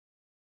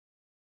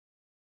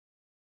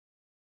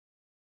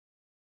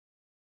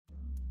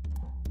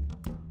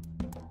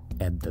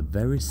At the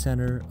very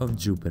center of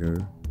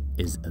Jupiter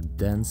is a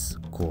dense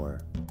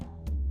core.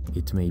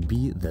 It may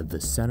be that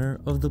the center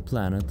of the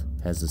planet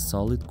has a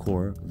solid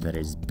core that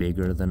is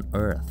bigger than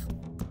Earth.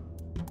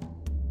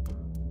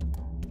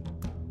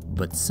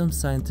 But some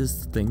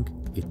scientists think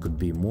it could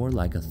be more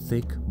like a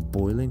thick,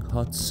 boiling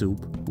hot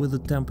soup with a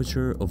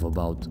temperature of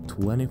about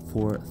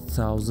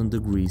 24,000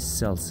 degrees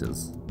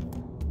Celsius.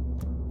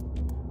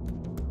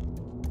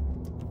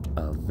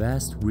 A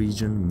vast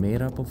region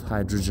made up of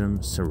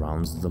hydrogen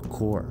surrounds the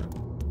core,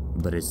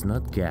 but it's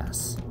not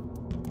gas.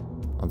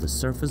 On the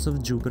surface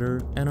of Jupiter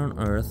and on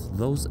Earth,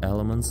 those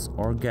elements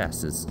are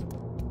gases.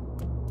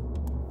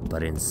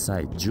 But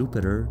inside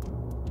Jupiter,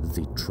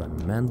 the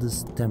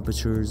tremendous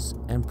temperatures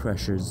and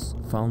pressures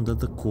found at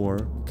the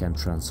core can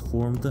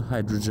transform the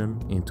hydrogen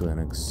into an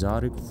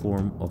exotic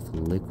form of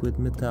liquid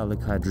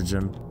metallic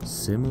hydrogen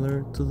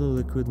similar to the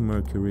liquid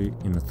mercury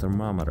in a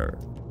thermometer.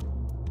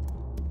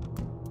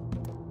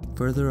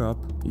 Further up,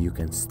 you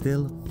can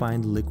still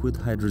find liquid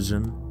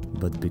hydrogen,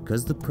 but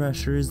because the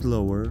pressure is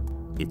lower,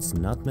 it's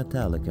not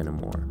metallic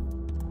anymore.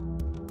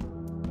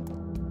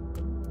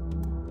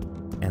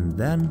 And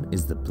then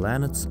is the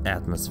planet's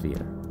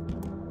atmosphere.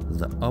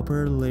 The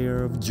upper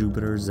layer of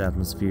Jupiter's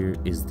atmosphere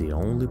is the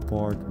only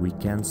part we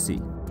can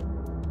see.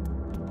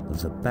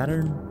 The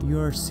pattern you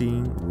are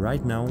seeing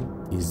right now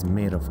is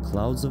made of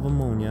clouds of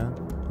ammonia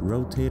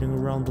rotating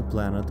around the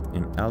planet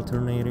in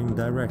alternating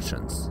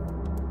directions.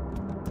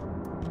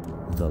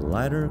 The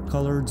lighter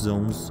colored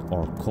zones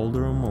are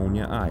colder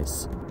ammonia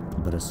ice,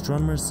 but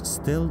astronomers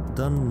still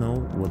don't know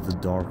what the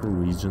darker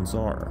regions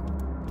are.